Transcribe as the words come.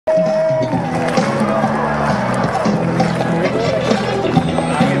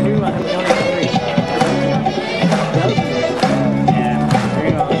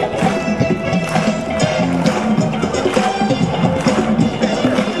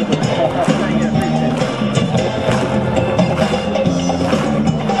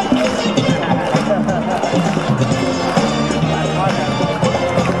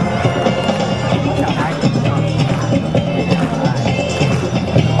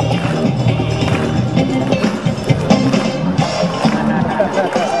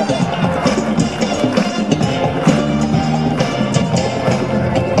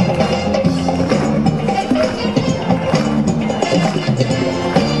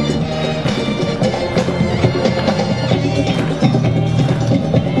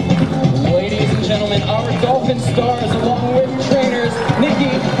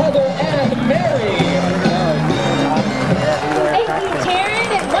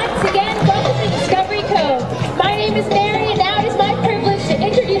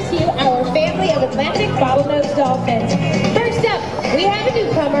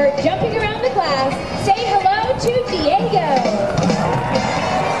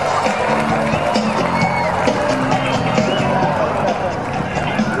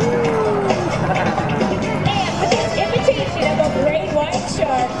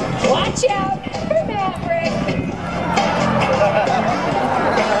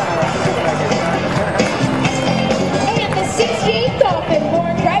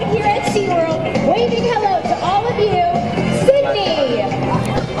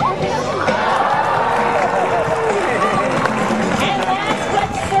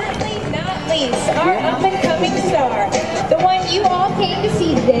came to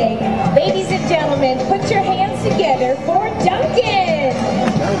see today. Ladies and gentlemen, put your hands together for Duncan.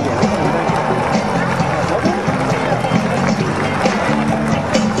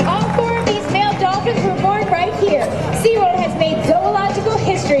 All four of these male dolphins were born right here. SeaWorld has made zoological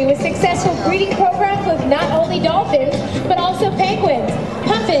history with successful breeding programs with not only dolphins, but also penguins,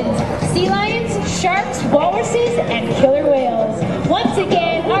 puffins, sea lions, sharks, walruses, and killer whales. Once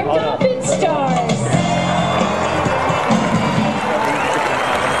again, our dolphin stars.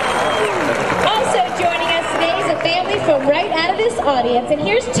 Also joining us today is a family from right out of this audience, and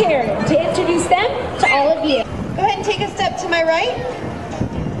here's Terry to introduce them to all of you. Go ahead and take a step to my right,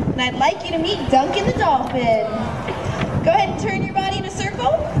 and I'd like you to meet Duncan the dolphin. Go ahead and turn your body in a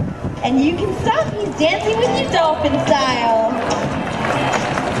circle, and you can stop. He's dancing with you dolphin style.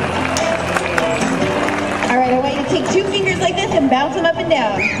 All right, I want you to take 2 fingers like this and bounce them up and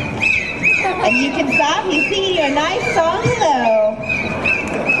down. And you can stop. He's singing you a nice song hello.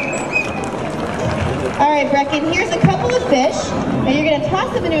 All right, Brecken, here's a couple of fish. Now you're gonna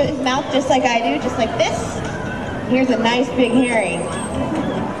toss them into his mouth just like I do, just like this. Here's a nice big herring.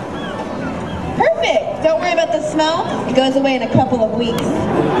 Perfect. Don't worry about the smell. It goes away in a couple of weeks.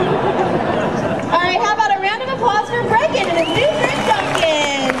 All right, how about a round of applause for Brecken and his new friend Duncan?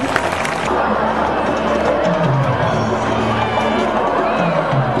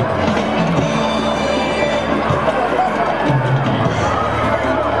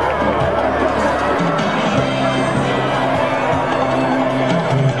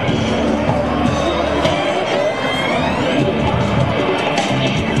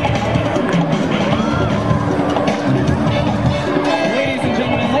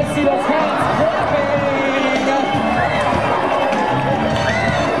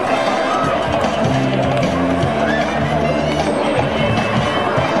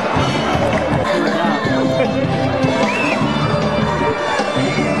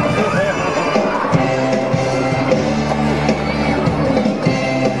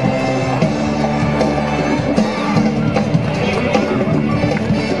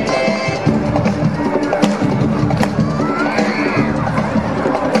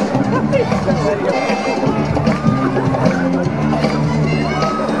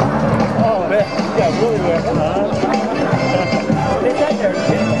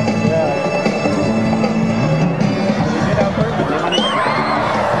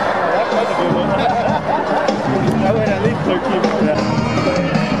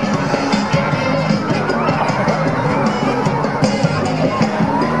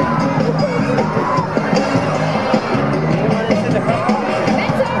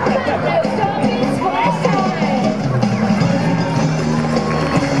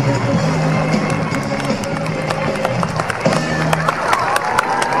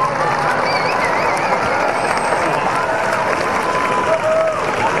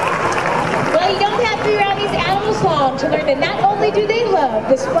 To learn that not only do they love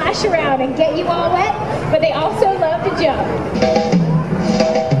to splash around and get you all wet, but they also love to jump.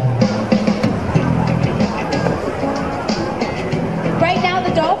 Right now,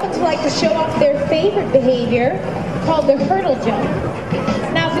 the dolphins would like to show off their favorite behavior called the hurdle jump.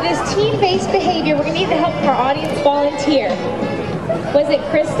 Now, for this team-based behavior, we're going to need the help of our audience volunteer. Was it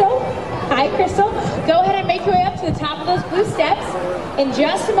Crystal? Hi, Crystal. Go ahead and make your way up to the top of those blue steps. In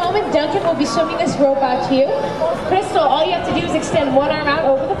just a moment, Duncan will be swimming this rope out to you. Crystal, all you have to do is extend one arm out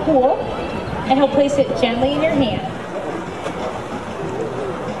over the pool, and he'll place it gently in your hand.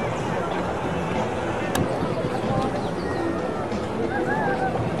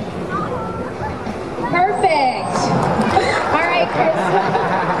 Perfect. All right, Crystal.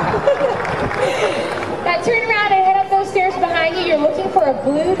 Now turn around and head up those stairs behind you. You're looking for a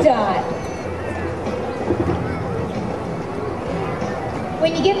blue dot.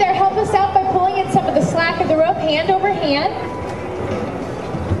 When you get there, help us out by pulling in some of the slack of the rope, hand over hand.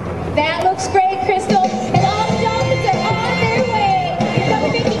 That looks great, Crystal. And all the dolphins are on their way. You're going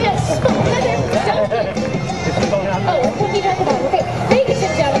to be making a another dolphin. Oh, what are you talking about? Okay, ladies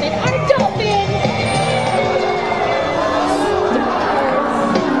and gentlemen, our dolphin stars.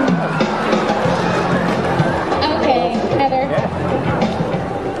 Okay, Heather.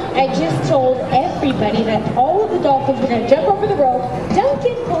 I just told everybody that all of the dolphins were going to jump over the rope.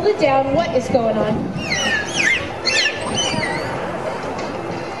 Duncan pulled it down. What is going on?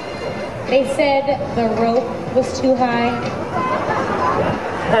 They said the rope was too high.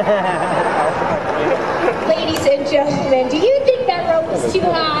 Ladies and gentlemen, do you think that rope was too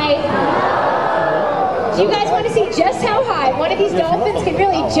high? Do you guys want to see just how high one of these dolphins can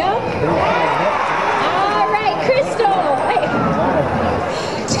really jump? All right, Crystal. Hey.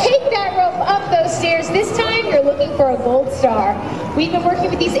 Take that rope up those stairs. This time you're looking for a gold star. We've been working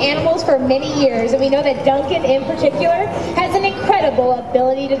with these animals for many years, and we know that Duncan in particular has an incredible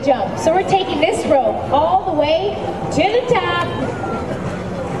ability to jump. So we're taking this rope all the way to the top.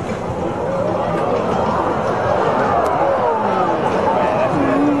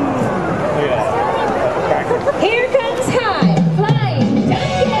 Here comes high flying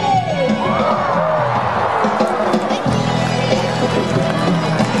Duncan!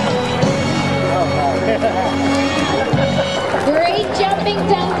 Great jumping,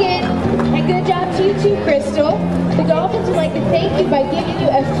 Duncan, and good job to you too, Crystal. The Dolphins would like to thank you by giving you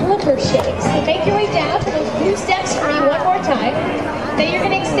a flipper shake. So make your way down to those few steps for me one more time. Then you're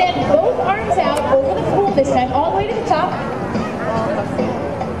going to extend both arms out over the pool this time, all the way to the top.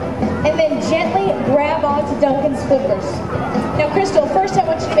 And then gently grab onto Duncan's flippers. Now, Crystal, first I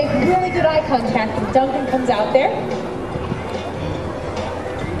want you to make really good eye contact when Duncan comes out there.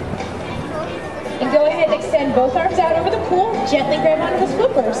 And go ahead and extend both arms out over the pool. Gently grab onto those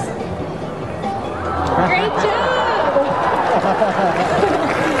flippers. Great job!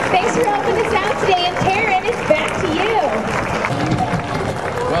 Thanks for helping us out today. And Taryn, it's back to you.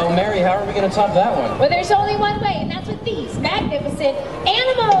 Well, Mary, how are we going to top that one? Well, there's only one way, and that's with these magnificent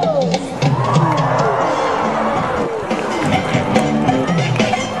animals!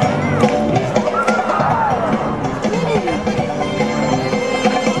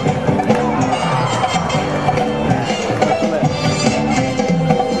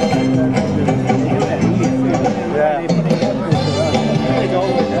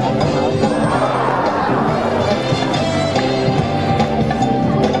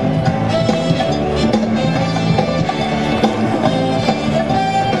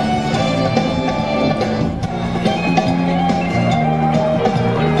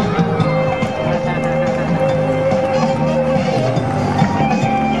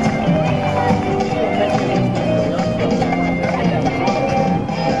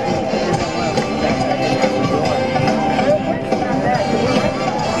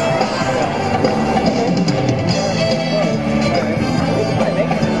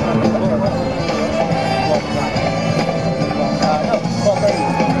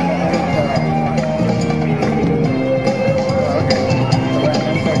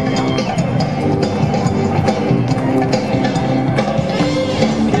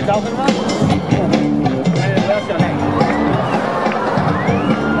 Dolphin run? What's your name?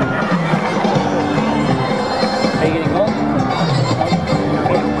 Are you getting going?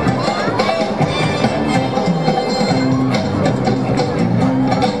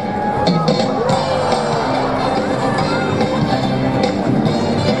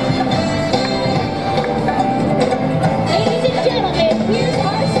 Ladies and gentlemen, here's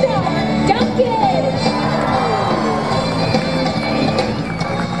our star, Duncan!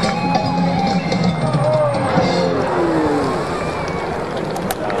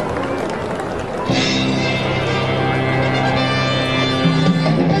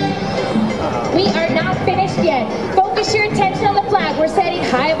 We are not finished yet. Focus your attention on the flag we're setting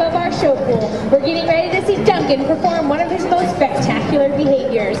high above our show pool. We're getting ready to see Duncan perform one of his most spectacular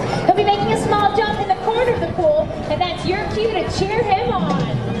behaviors. He'll be making a small jump in the corner of the pool, and that's your cue to cheer him on.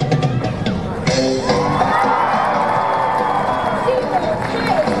 See the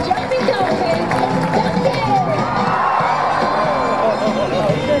highest jumping dolphin, Duncan!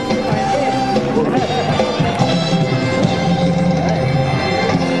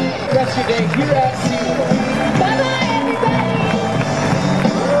 Rest your day here at